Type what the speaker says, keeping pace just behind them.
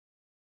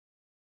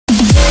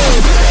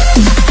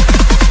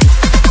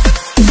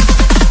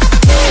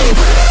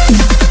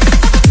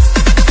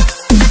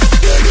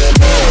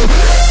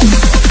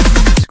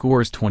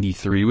scores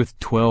 23 with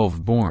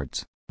 12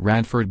 boards.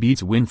 Radford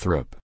beats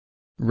Winthrop.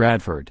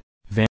 Radford,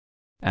 Van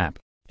App,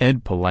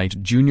 Ed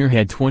Polite Jr.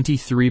 had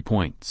 23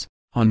 points,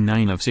 on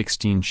 9 of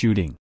 16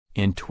 shooting,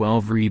 and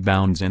 12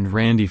 rebounds, and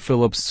Randy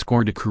Phillips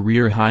scored a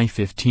career-high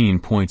 15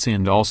 points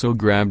and also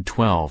grabbed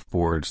 12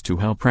 boards to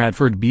help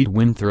Bradford beat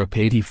Winthrop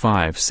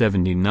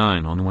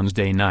 85-79 on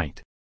Wednesday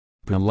night.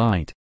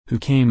 Polite, who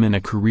came in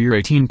a career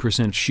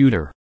 18%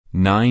 shooter,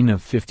 9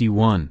 of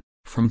 51,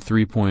 from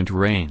three-point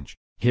range,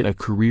 hit a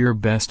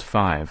career-best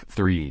 5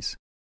 threes.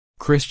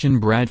 Christian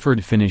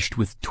Bradford finished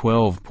with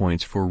 12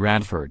 points for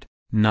Radford,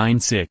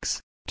 9-6,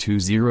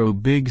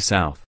 2-0 Big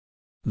South.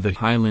 The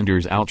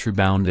Highlanders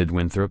outrebounded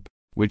Winthrop,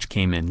 which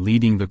came in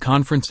leading the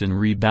conference in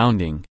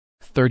rebounding,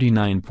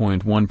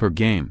 39.1 per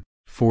game,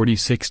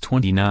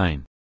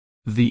 46-29.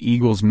 The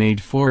Eagles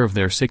made 4 of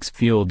their 6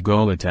 field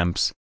goal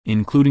attempts,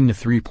 including the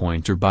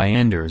three-pointer by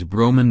Anders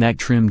Broman that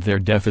trimmed their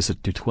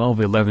deficit to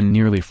 12-11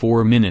 nearly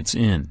 4 minutes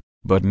in,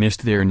 but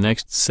missed their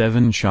next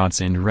 7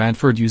 shots, and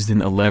Radford used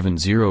an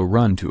 11-0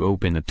 run to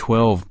open a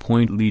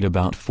 12-point lead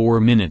about 4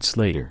 minutes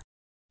later.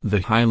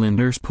 The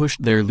Highlanders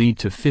pushed their lead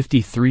to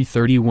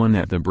 53-31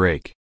 at the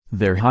break,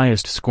 their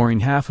highest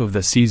scoring half of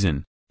the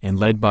season, and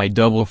led by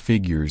double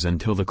figures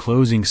until the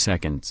closing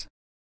seconds.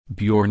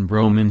 Bjorn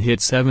Broman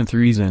hit 7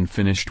 threes and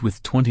finished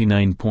with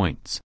 29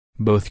 points,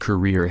 both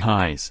career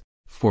highs,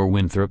 for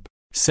Winthrop,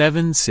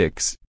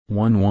 7-6,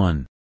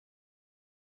 1-1.